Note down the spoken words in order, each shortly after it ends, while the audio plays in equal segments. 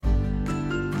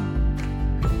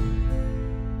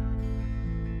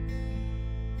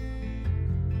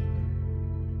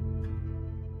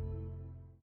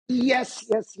Yes,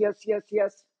 yes, yes, yes,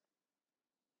 yes.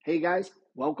 Hey guys,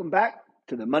 welcome back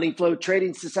to the Money Flow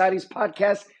Trading Society's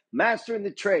podcast, Mastering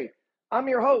the Trade. I'm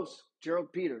your host,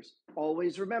 Gerald Peters.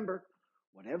 Always remember,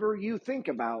 whatever you think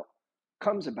about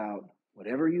comes about.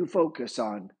 Whatever you focus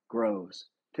on grows.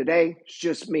 Today, it's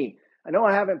just me. I know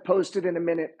I haven't posted in a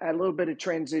minute. I had a little bit of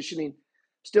transitioning.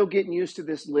 Still getting used to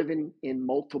this living in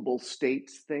multiple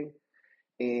states thing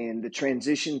and the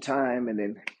transition time and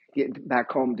then getting back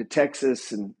home to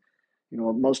Texas and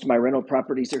most of my rental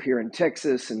properties are here in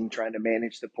Texas and trying to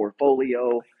manage the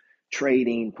portfolio,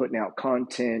 trading, putting out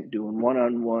content, doing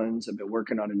one-on-ones. I've been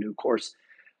working on a new course.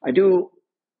 I do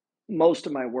most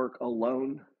of my work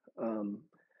alone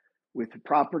with the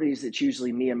properties. It's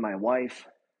usually me and my wife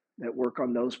that work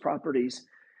on those properties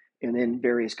and then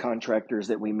various contractors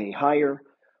that we may hire.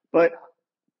 But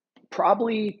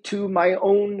probably to my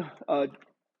own, I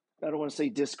don't want to say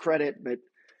discredit, but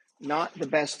not the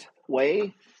best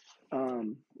way.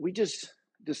 We just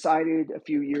decided a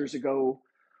few years ago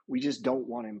we just don't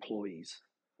want employees.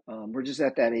 We're just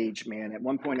at that age, man. At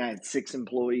one point, I had 6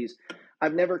 employees.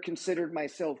 I've never considered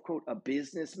myself, quote, a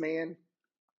businessman.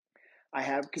 I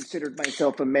have considered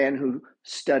myself a man who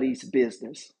studies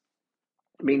business,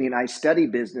 meaning I study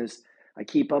business. I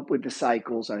keep up with the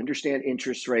cycles. I understand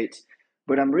interest rates,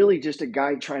 but I'm really just a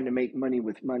guy trying to make money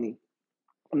with money.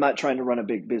 I'm not trying to run a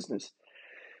big business.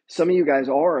 Some of you guys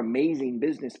are amazing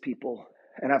business people.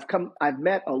 And I've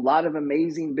met a lot of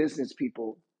amazing business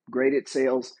people, great at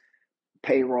sales,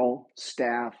 payroll,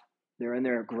 staff. They're in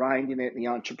there grinding it in the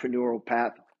entrepreneurial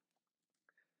path,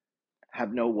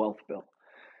 have no wealth bill.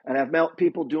 And I've met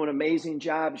people doing amazing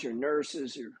jobs, your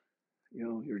nurses,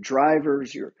 your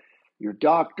drivers, your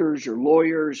doctors, your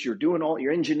lawyers, you're doing all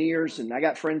your engineers. And I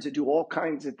got friends that do all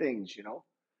kinds of things,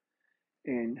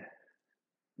 and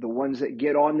the ones that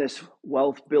get on this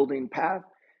wealth building path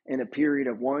in a period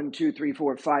of 1, 2, 3,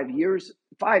 4, 5 years.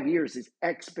 5 years is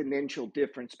exponential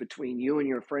difference between you and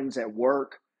your friends at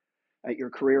work, at your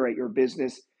career, at your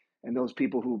business, and those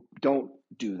people who don't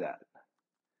do that.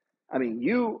 I mean,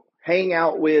 you hang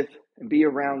out with and be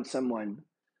around someone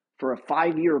for a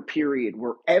 5-year period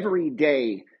where every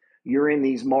day you're in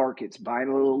these markets, buying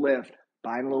a little Lyft,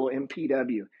 buying a little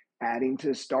MPW, adding to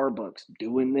Starbucks,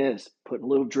 doing this, putting a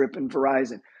little drip in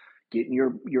Verizon, getting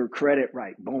your credit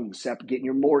right, boom, getting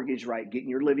your mortgage right, getting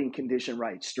your living condition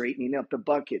right, straightening up the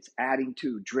buckets, adding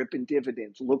to, dripping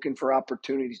dividends, looking for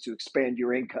opportunities to expand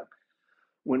your income.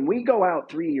 When we go out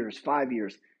 3 years, 5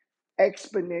 years,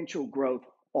 exponential growth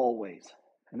always.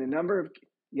 And the number of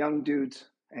young dudes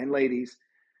and ladies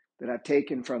that I've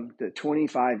taken from the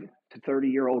 25 to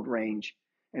 30-year-old range,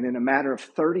 and in a matter of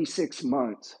 36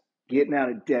 months, getting out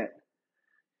of debt,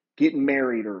 getting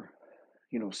married or,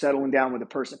 settling down with a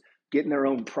person, getting their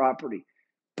own property,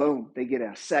 boom, they get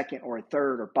a second or a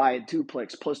third or buy a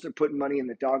duplex, plus they're putting money in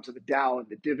the dogs of the Dow and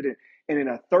the dividend. And in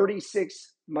a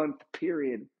 36-month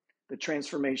period, the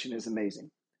transformation is amazing.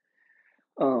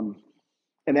 And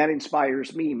that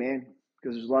inspires me, man,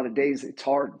 because there's a lot of days it's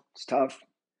hard, it's tough.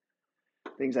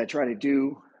 Things I try to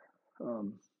do,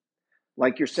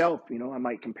 like yourself, I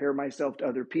might compare myself to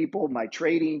other people. My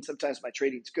trading, sometimes my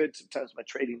trading's good, sometimes my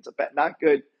trading's not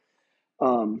good.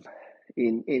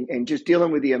 And just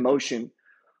dealing with the emotion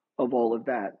of all of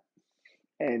that.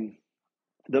 And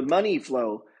the Money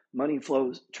Flow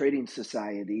Trading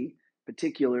Society, in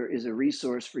particular, is a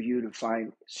resource for you to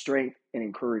find strength and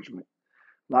encouragement.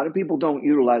 A lot of people don't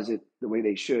utilize it the way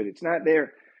they should. It's not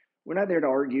there. We're not there to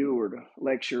argue or to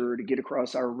lecture or to get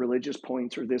across our religious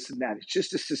points or this and that. It's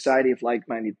just a society of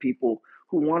like-minded people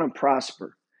who want to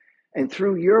prosper. And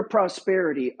through your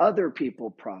prosperity, other people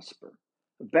prosper.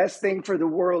 The best thing for the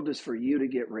world is for you to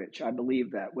get rich. I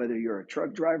believe that. Whether you're a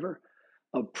truck driver,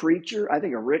 a preacher, I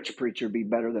think a rich preacher would be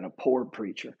better than a poor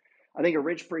preacher. I think a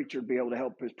rich preacher would be able to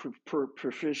help his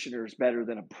parishioners better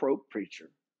than a broke preacher,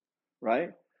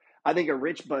 right? I think a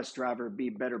rich bus driver would be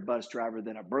a better bus driver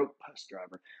than a broke bus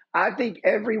driver. I think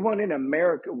everyone in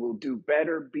America will do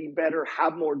better, be better,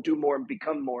 have more, do more, and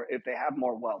become more if they have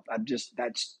more wealth.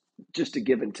 That's just a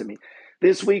given to me.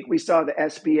 This week we saw the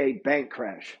SBA bank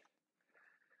crash.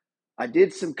 I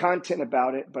did some content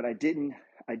about it, but I didn't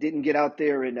get out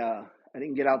there and I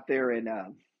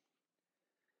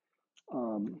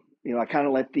kind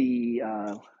of let the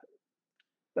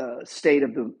state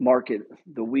of the market,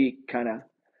 the week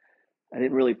I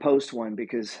didn't really post one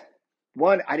because,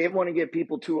 one, I didn't want to get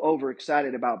people too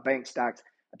overexcited about bank stocks.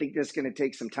 I think that's going to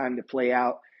take some time to play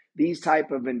out. These type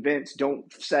of events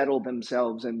don't settle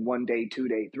themselves in 1 day, 2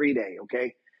 day, 3 day.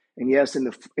 Okay, and yes, in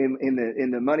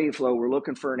the money flow, we're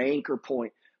looking for an anchor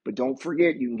point. But don't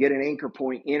forget, you can get an anchor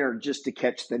point enter just to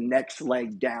catch the next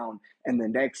leg down and the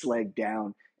next leg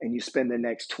down. And you spend the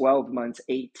next 12 months,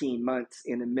 18 months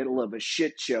in the middle of a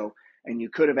shit show. And you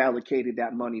could have allocated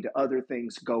that money to other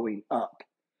things going up.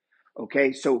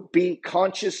 Okay, so be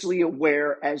consciously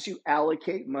aware as you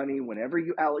allocate money. Whenever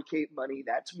you allocate money,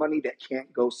 that's money that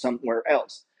can't go somewhere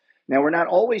else. Now, we're not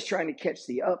always trying to catch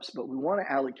the ups, but we want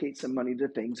to allocate some money to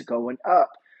things going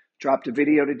up. Dropped a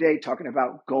video today talking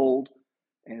about gold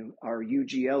and our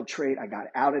UGL trade. I got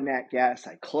out of nat gas.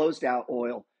 I closed out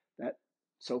oil. That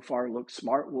so far looks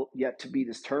smart, will yet to be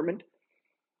determined.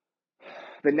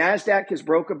 The NASDAQ has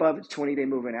broke above its 20-day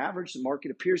moving average. The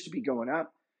market appears to be going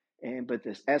up. But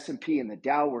this S&P and the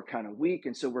Dow were kind of weak.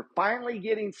 And so we're finally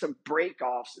getting some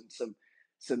breakoffs and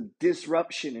some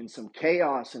disruption and some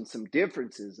chaos and some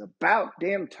differences. About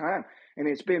damn time. And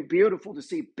it's been beautiful to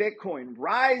see Bitcoin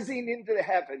rising into the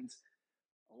heavens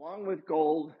along with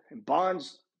gold and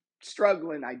bonds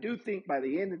struggling. I do think by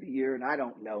the end of the year, and I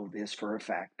don't know this for a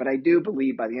fact, but I do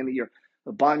believe by the end of the year,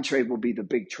 the bond trade will be the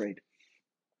big trade.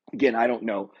 Again, I don't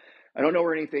know. I don't know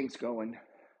where anything's going.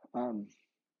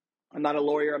 I'm not a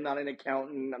lawyer. I'm not an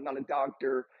accountant. I'm not a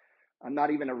doctor. I'm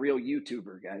not even a real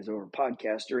YouTuber, guys, or a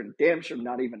podcaster. And damn sure I'm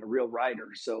not even a real writer.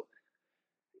 So,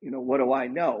 what do I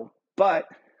know? But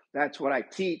that's what I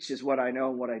teach is what I know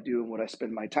and what I do and what I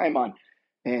spend my time on.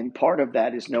 And part of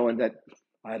that is knowing that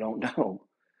I don't know.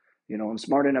 I'm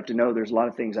smart enough to know there's a lot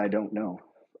of things I don't know.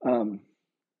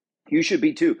 You should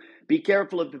be too. Be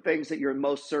careful of the things that you're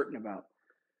most certain about.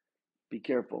 Be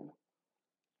careful.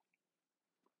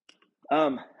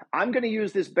 I'm going to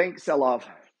use this bank sell-off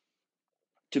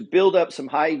to build up some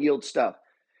high yield stuff.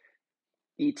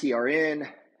 ETRN,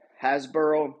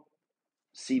 Hasbro,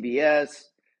 CBS,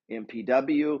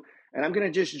 MPW, and I'm going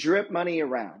to just drip money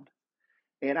around.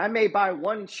 And I may buy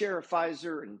 1 share of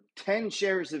Pfizer and 10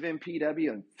 shares of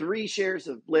MPW and 3 shares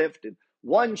of Lyft and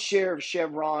 1 share of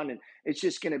Chevron. And it's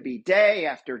just going to be day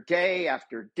after day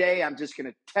after day. I'm just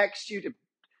going to text you to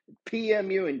PM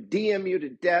you and DM you to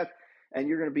death. And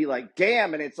you're going to be like,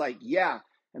 damn. And it's like, yeah.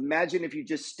 Imagine if you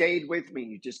just stayed with me.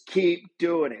 You just keep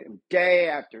doing it day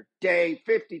after day,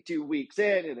 52 weeks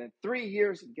in, and then 3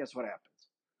 years. And guess what happens?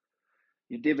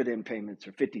 Your dividend payments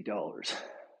are $50.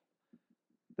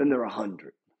 Then they're $100.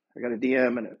 I got a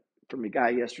DM from a guy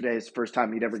yesterday. It's the first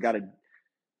time he'd ever got a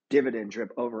dividend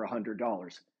drip over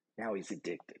 $100. Now he's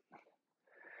addicted.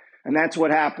 And that's what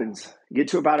happens. You get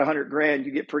to about 100 grand,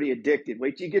 you get pretty addicted.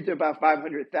 Wait till you get to about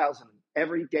 500,000.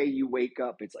 Every day you wake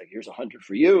up, it's like, here's 100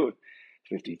 for you,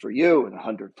 50 for you, and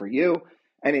 100 for you.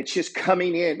 And it's just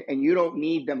coming in, and you don't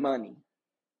need the money.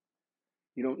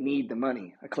 You don't need the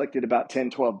money. I collected about 10,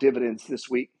 12 dividends this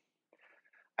week.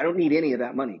 I don't need any of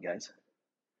that money, guys.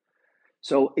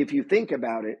 So if you think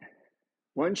about it,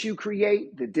 once you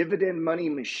create the dividend money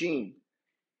machine,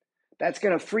 that's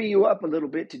going to free you up a little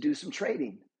bit to do some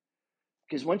trading.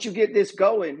 Because once you get this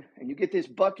going and you get this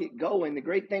bucket going, the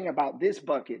great thing about this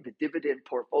bucket, the dividend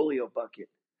portfolio bucket,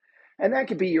 and that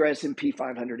could be your S&P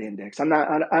 500 index. I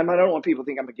don't want people to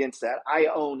think I'm against that. I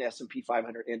own S&P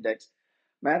 500 index.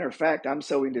 Matter of fact, I'm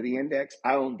so into the index.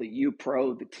 I own the U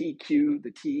Pro, the TQ,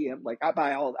 the TM. Like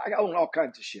I own all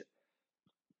kinds of shit.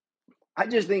 I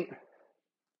just think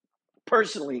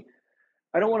personally,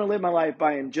 I don't want to live my life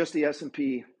buying just the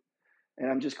S&P, and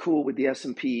I'm just cool with the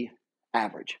S&P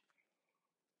average.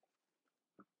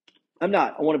 I'm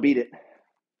not. I want to beat it.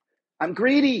 I'm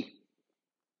greedy.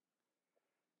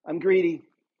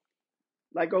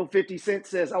 Like old 50 Cent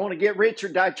says, I want to get rich or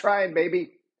die trying,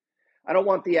 baby. I don't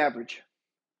want the average.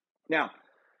 Now,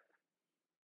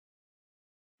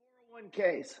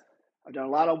 401ks. I've done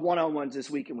a lot of one-on-ones this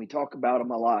week, and we talk about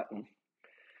them a lot. And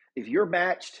if you're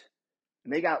matched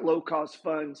and they got low-cost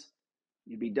funds,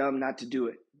 you'd be dumb not to do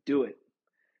it. Do it.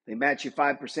 They match you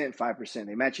 5%, 5%.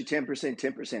 They match you 10%,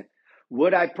 10%.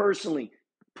 Would I personally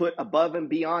put above and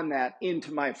beyond that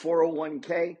into my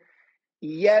 401k?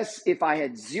 Yes, if I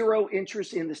had zero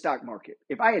interest in the stock market.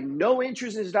 If I had no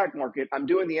interest in the stock market, I'm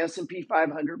doing the S&P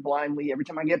 500 blindly. Every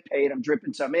time I get paid, I'm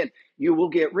dripping some in. You will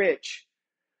get rich.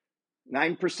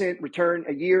 9% return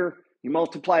a year. You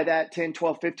multiply that 10,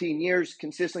 12, 15 years,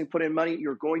 consistently put in money,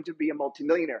 you're going to be a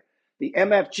multimillionaire. The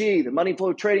MFG, the Money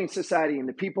Flow Trading Society, and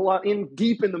the people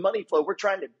deep in the money flow, we're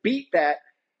trying to beat that.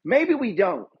 Maybe we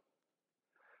don't,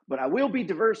 but I will be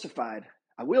diversified.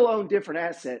 I will own different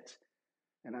assets.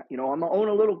 And I'm going to own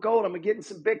a little gold. I'm going to get in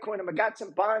some Bitcoin. I'm going to got some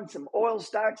bonds, some oil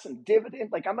stocks, some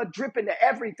dividends. Like I'm going to drip into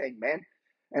everything, man.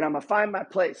 And I'm going to find my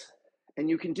place. And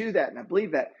you can do that. And I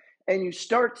believe that. And you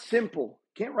start simple.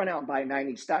 Can't run out and buy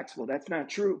 90 stocks. Well, that's not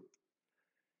true.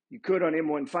 You could on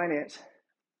M1 Finance.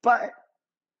 But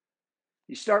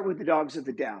You start with the Dogs of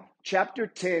the Dow. Chapter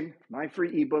 10, my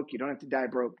free ebook, You Don't Have to Die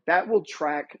Broke, that will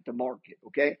track the market,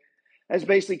 okay? That's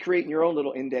basically creating your own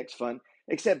little index fund,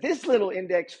 except this little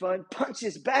index fund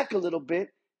punches back a little bit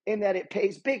in that it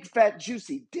pays big, fat,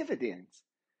 juicy dividends.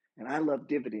 And I love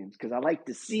dividends because I like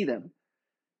to see them.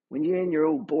 When you're in your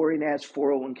old boring-ass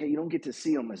 401k, you don't get to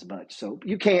see them as much. So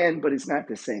you can, but it's not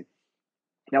the same.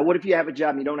 Now, what if you have a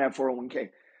job and you don't have 401k?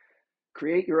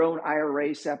 Create your own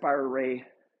IRA, SEP IRA,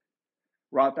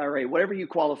 Roth IRA, whatever you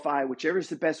qualify, whichever is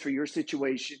the best for your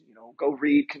situation. Go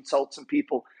read, consult some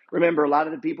people. Remember, a lot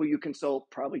of the people you consult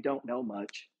probably don't know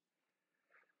much.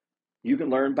 You can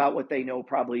learn about what they know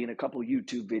probably in a couple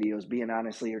YouTube videos, being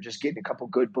honestly, or just getting a couple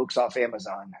good books off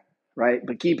Amazon, right?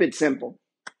 But keep it simple.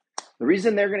 The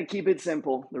reason they're going to keep it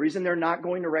simple, the reason they're not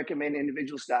going to recommend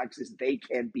individual stocks is they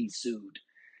can be sued.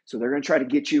 So they're going to try to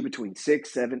get you between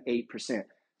 6, 7, 8%.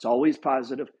 It's always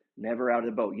positive, never out of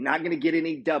the boat. You're not going to get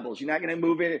any doubles. You're not going to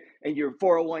move in and your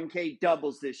 401k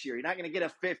doubles this year. You're not going to get a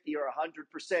 50 or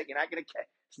 100%. You're not going to,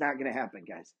 it's not going to happen,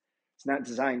 guys. It's not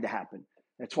designed to happen.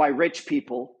 That's why rich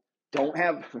people don't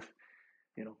have,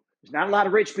 there's not a lot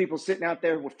of rich people sitting out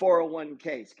there with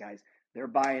 401ks, guys. They're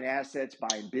buying assets,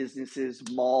 buying businesses,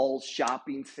 malls,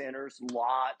 shopping centers,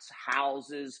 lots,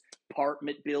 houses,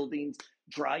 apartment buildings,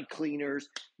 dry cleaners,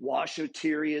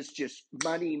 washaterias, just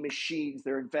money machines.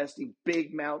 They're investing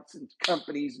big amounts in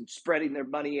companies and spreading their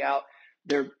money out.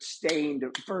 They're staying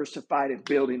diversified and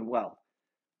building wealth.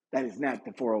 That is not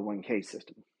the 401k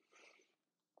system.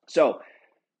 So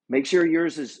make sure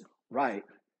yours is right.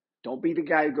 Don't be the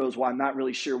guy who goes, well, I'm not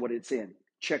really sure what it's in.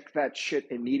 Check that shit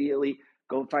immediately.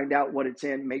 Go find out what it's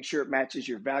in. Make sure it matches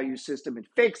your value system and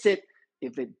fix it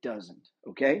if it doesn't,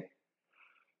 okay?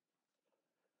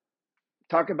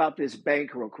 Talk about this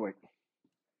bank real quick.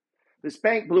 This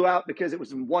bank blew out because it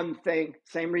was in one thing.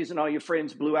 Same reason all your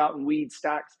friends blew out in weed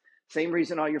stocks. Same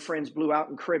reason all your friends blew out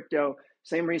in crypto.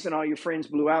 Same reason all your friends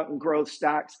blew out in growth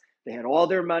stocks. They had all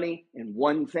their money in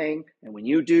one thing. And when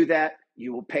you do that,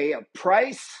 you will pay a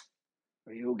price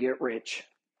or you will get rich.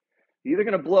 You're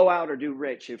either going to blow out or do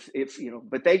rich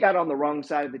but they got on the wrong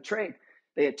side of the trade.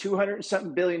 They had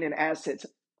 200-something billion in assets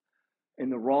in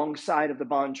the wrong side of the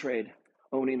bond trade,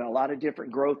 owning a lot of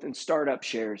different growth and startup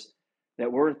shares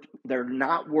they're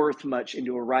not worth much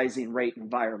into a rising rate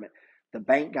environment. The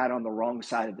bank got on the wrong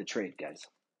side of the trade, guys.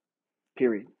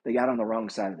 Period. They got on the wrong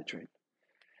side of the trade.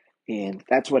 And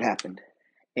that's what happened.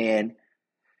 And,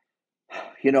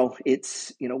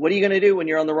 it's, what are you going to do when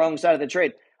you're on the wrong side of the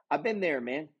trade? I've been there,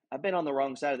 man. I've been on the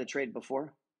wrong side of the trade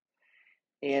before.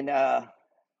 And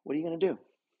what are you going to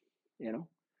do?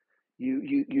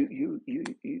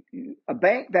 A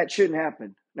bank, that shouldn't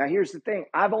happen. Now, here's the thing.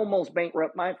 I've almost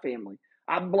bankrupted my family.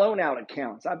 I've blown out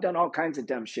accounts. I've done all kinds of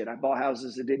dumb shit. I bought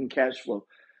houses that didn't cash flow.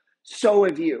 So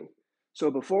have you. So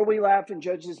before we laugh and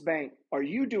judge this bank, are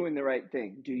you doing the right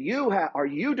thing? Are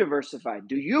you diversified?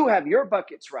 Do you have your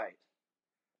buckets right?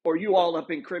 Or are you all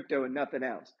up in crypto and nothing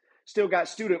else? Still got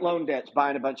student loan debts,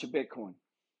 buying a bunch of Bitcoin.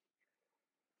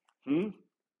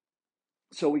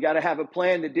 So we got to have a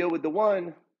plan to deal with the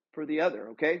one for the other,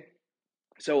 okay?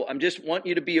 So I'm just want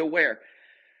you to be aware.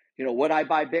 Would I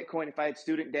buy Bitcoin if I had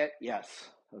student debt? Yes,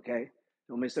 okay?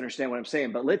 Don't misunderstand what I'm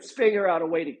saying. But let's figure out a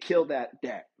way to kill that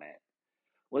debt, man.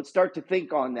 Let's start to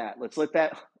think on that. Let's let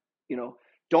that,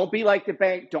 don't be like the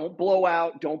bank. Don't blow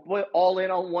out. Don't put all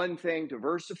in on one thing.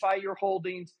 Diversify your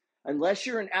holdings. Unless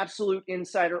you're an absolute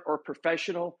insider or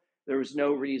professional, there is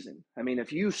no reason. I mean,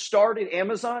 if you started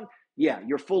Amazon, yeah,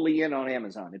 you're fully in on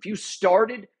Amazon. If you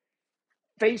started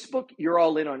Facebook, you're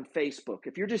all in on Facebook.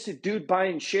 If you're just a dude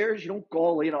buying shares, you don't go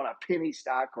all in on a penny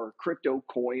stock or a crypto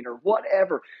coin or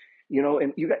whatever.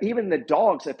 And you got even the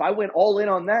dogs. If I went all in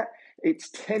on that, it's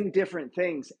 10 different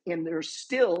things. And there's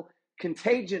still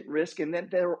contagion risk in that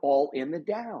they're all in the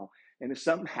Dow. And if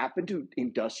something happened to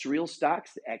industrial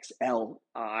stocks,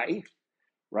 XLI,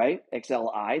 right?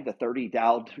 XLI, the 30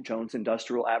 Dow Jones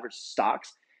Industrial Average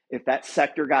stocks, if that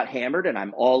sector got hammered and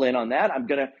I'm all in on that, I'm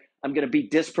going to be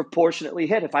disproportionately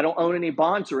hit if I don't own any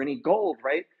bonds or any gold,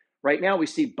 right? Right now we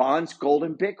see bonds, gold,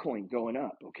 and Bitcoin going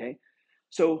up, okay?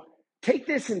 So take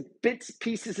this in bits,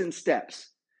 pieces, and steps.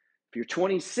 If you're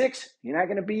 26, you're not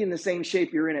going to be in the same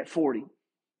shape you're in at 40.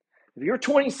 If you're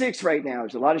 26 right now,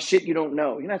 there's a lot of shit you don't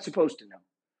know. You're not supposed to know.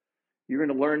 You're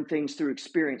going to learn things through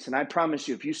experience. And I promise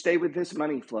you, if you stay with this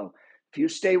money flow, if you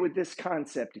stay with this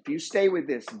concept, if you stay with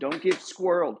this and don't get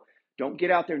squirreled, don't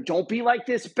get out there and don't be like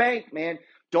this bank, man.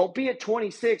 Don't be at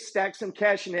 26, stack some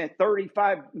cash, and at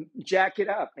 35, jack it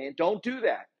up, man. Don't do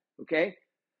that, okay?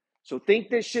 So think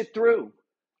this shit through.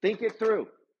 Think it through.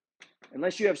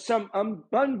 Unless you have some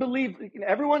unbelievable,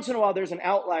 every once in a while there's an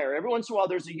outlier. Every once in a while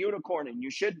there's a unicorn, and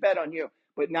you should bet on you.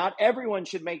 But not everyone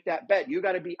should make that bet. You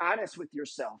got to be honest with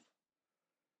yourself.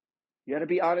 You got to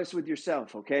be honest with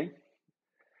yourself, okay?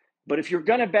 But if you're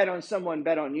going to bet on someone,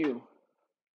 bet on you.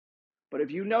 But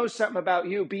if you know something about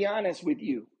you, be honest with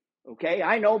you, okay?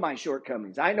 I know my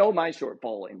shortcomings. I know my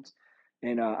shortfallings,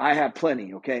 and I have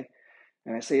plenty, okay?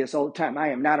 And I say this all the time. I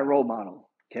am not a role model,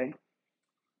 okay?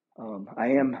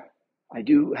 I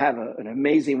do have an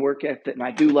amazing work ethic, and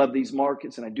I do love these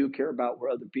markets, and I do care about where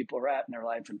other people are at in their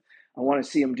life, and I want to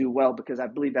see them do well because I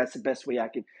believe that's the best way I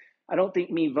can. I don't think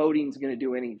me voting is going to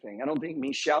do anything. I don't think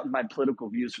me shouting my political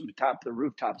views from the top of the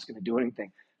rooftop is going to do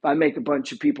anything. If I make a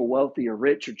bunch of people wealthy or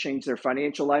rich or change their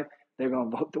financial life, they're going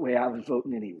to vote the way I was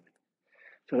voting anyway.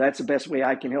 So that's the best way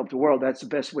I can help the world. That's the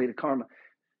best way to karma.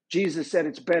 Jesus said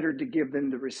it's better to give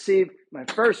than to receive. My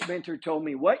first mentor told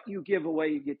me, what you give away,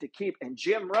 you get to keep. And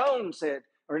Jim Rohn said,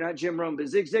 or not Jim Rohn, but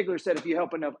Zig Ziglar said, if you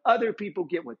help enough other people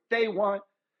get what they want,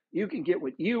 you can get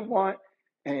what you want.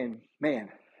 And man,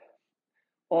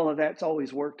 all of that's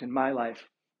always worked in my life.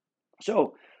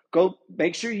 So go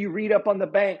make sure you read up on the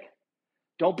bank.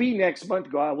 Don't be next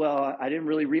month go, well, I didn't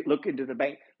really look into the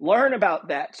bank. Learn about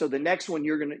that. So the next one,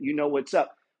 you know what's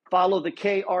up. Follow the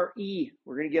KRE.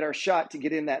 We're going to get our shot to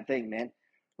get in that thing, man.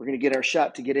 We're going to get our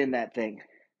shot to get in that thing.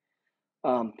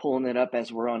 Pulling it up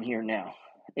as we're on here now.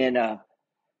 And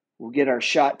we'll get our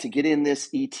shot to get in this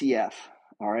ETF.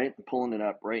 All right. I'm pulling it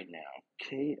up right now.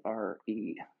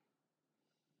 KRE.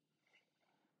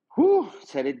 Whew.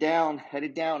 It's headed down.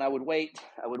 I would wait.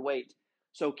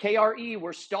 So KRE,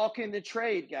 we're stalking the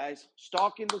trade, guys.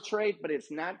 Stalking the trade, but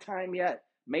it's not time yet.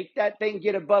 Make that thing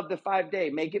get above the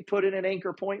 5-day. Make it put in an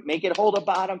anchor point. Make it hold a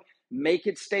bottom. Make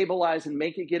it stabilize and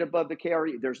make it get above the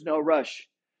KRE. There's no rush.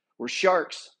 We're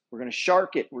sharks. We're going to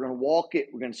shark it. We're going to walk it.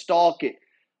 We're going to stalk it.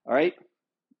 All right?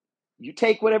 You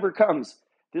take whatever comes.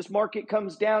 This market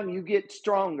comes down, you get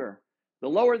stronger. The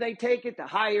lower they take it, the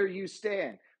higher you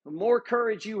stand. The more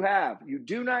courage you have. You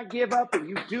do not give up and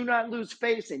you do not lose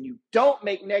face and you don't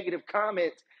make negative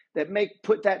comments that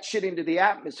put that shit into the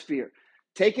atmosphere.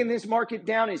 Taking this market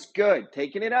down is good.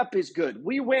 Taking it up is good.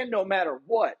 We win no matter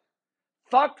what.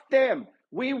 Fuck them.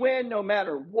 We win no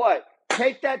matter what.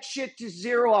 Take that shit to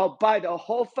zero. I'll buy the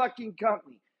whole fucking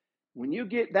company. When you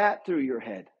get that through your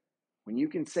head, when you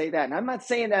can say that, and I'm not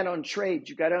saying that on trade,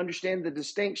 you got to understand the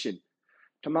distinction.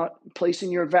 To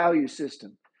placing your value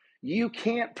system. You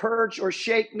can't purge or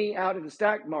shake me out of the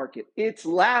stock market. It's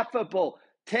laughable.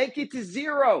 Take it to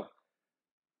zero.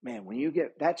 Man, when you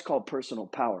get, that's called personal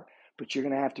power. But you're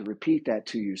going to have to repeat that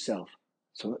to yourself.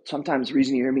 So sometimes the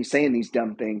reason you hear me saying these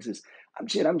dumb things is,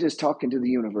 I'm just talking to the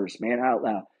universe, man, out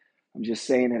loud. I'm just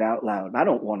saying it out loud. I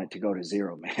don't want it to go to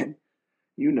zero, man.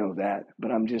 You know that.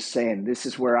 But I'm just saying this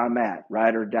is where I'm at,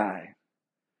 ride or die.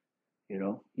 You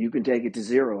know, you can take it to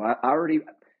zero.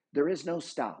 There is no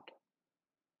stop.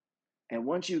 And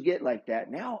once you get like that,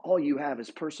 now all you have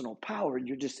is personal power. And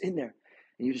you're just in there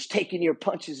and you're just taking your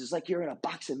punches. It's like you're in a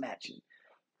boxing match. And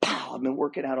pow, I've been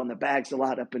working out on the bags a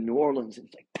lot up in New Orleans. And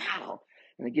it's like, pow.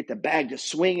 And I get the bag just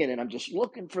swinging and I'm just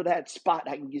looking for that spot.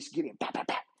 I can just get in, pow, pow,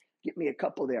 pow. Get me a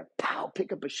couple there. Pow,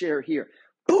 pick up a share here.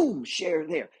 Boom, share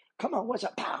there. Come on, what's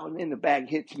up? Pow. And then the bag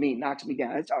hits me, knocks me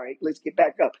down. It's all right. Let's get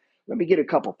back up. Let me get a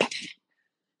couple.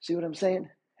 See what I'm saying?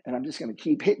 And I'm just going to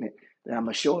keep hitting it. Then I'm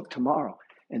going to show up tomorrow.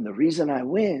 And the reason I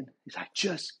win is I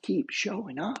just keep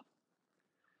showing up.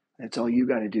 That's all you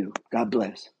got to do. God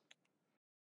bless.